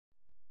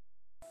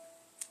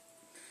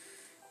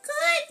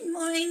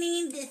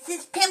morning. This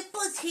is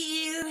Pimples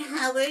here.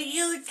 How are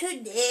you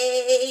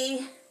today?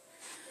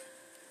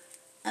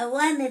 I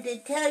wanted to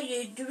tell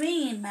you a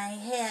dream I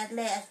had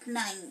last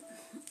night.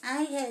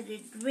 I had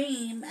a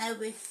dream I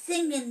was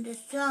singing the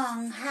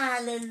song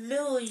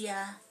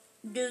Hallelujah.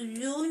 Do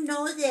you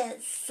know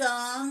that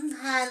song,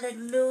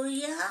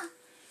 Hallelujah?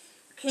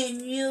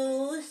 Can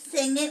you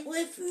sing it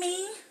with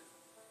me?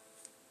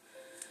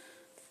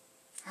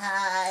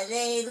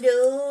 Hallelujah,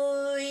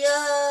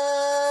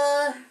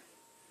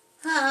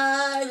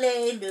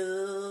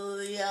 hallelujah,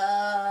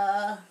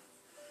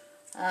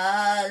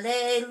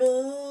 hallelujah,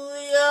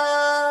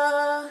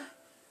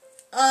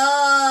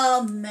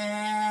 amen.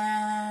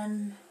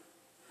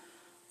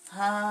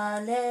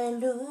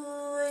 Hallelujah,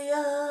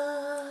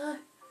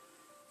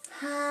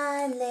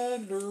 hallelujah,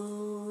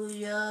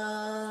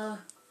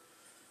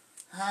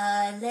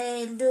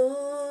 hallelujah,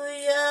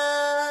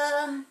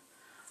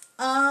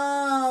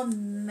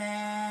 amen.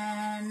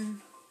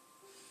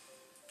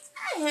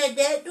 I had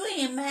that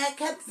dream and I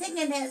kept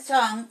singing that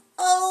song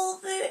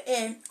over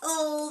and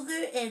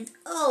over and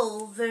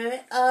over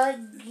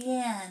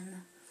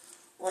again.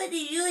 What do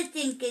you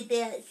think of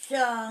that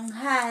song,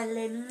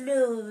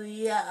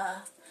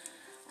 Hallelujah?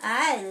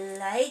 I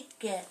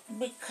like it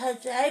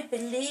because I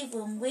believe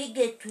when we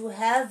get to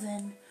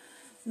heaven,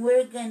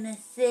 we're going to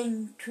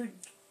sing to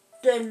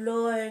the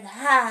Lord,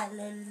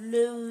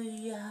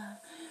 Hallelujah.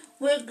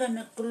 We're going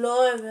to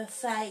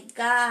glorify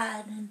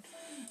God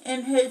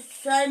and His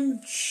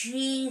Son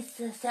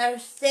Jesus, our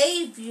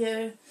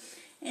Savior,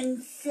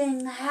 and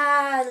sing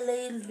Hallelujah,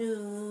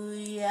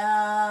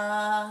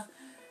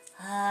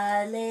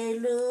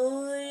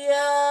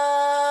 Hallelujah,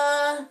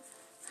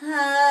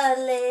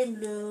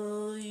 Hallelujah.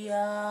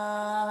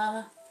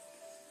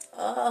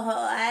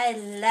 Oh, I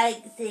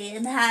like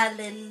saying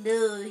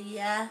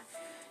Hallelujah.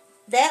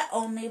 That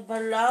only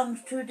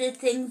belongs to the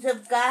things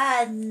of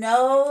God.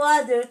 No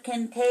other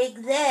can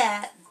take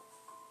that.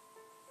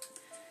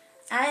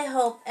 I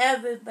hope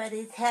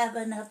everybody's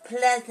having a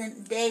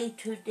pleasant day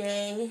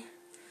today.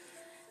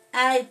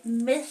 I've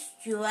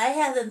missed you. I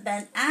haven't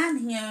been on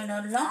here in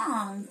a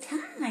long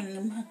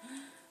time,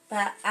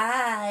 but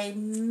I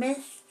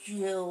missed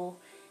you.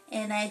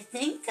 And I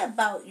think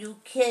about you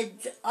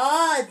kids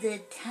all the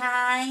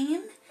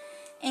time.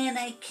 And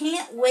I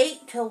can't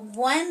wait till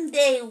one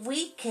day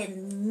we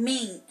can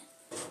meet.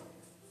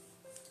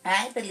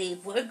 I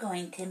believe we're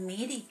going to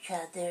meet each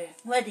other.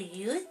 What do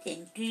you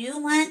think? Do you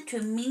want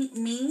to meet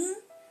me?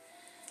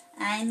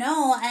 I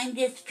know I'm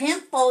just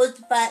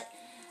Pimples, but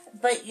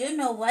you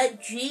know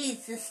what?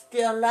 Jesus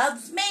still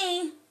loves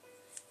me.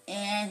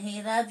 And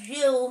He loves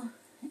you.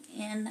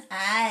 And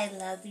I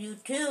love you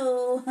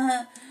too.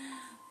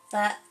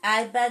 But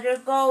I better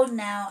go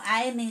now.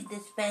 I need to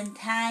spend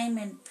time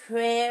in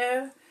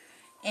prayer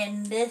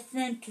and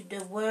listen to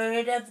the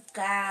Word of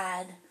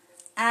God.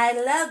 I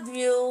love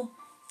you.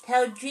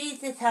 Tell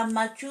Jesus how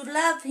much you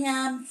love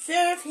Him.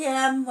 Serve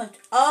Him with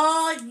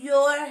all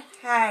your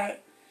heart.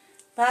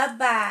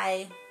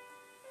 Bye-bye.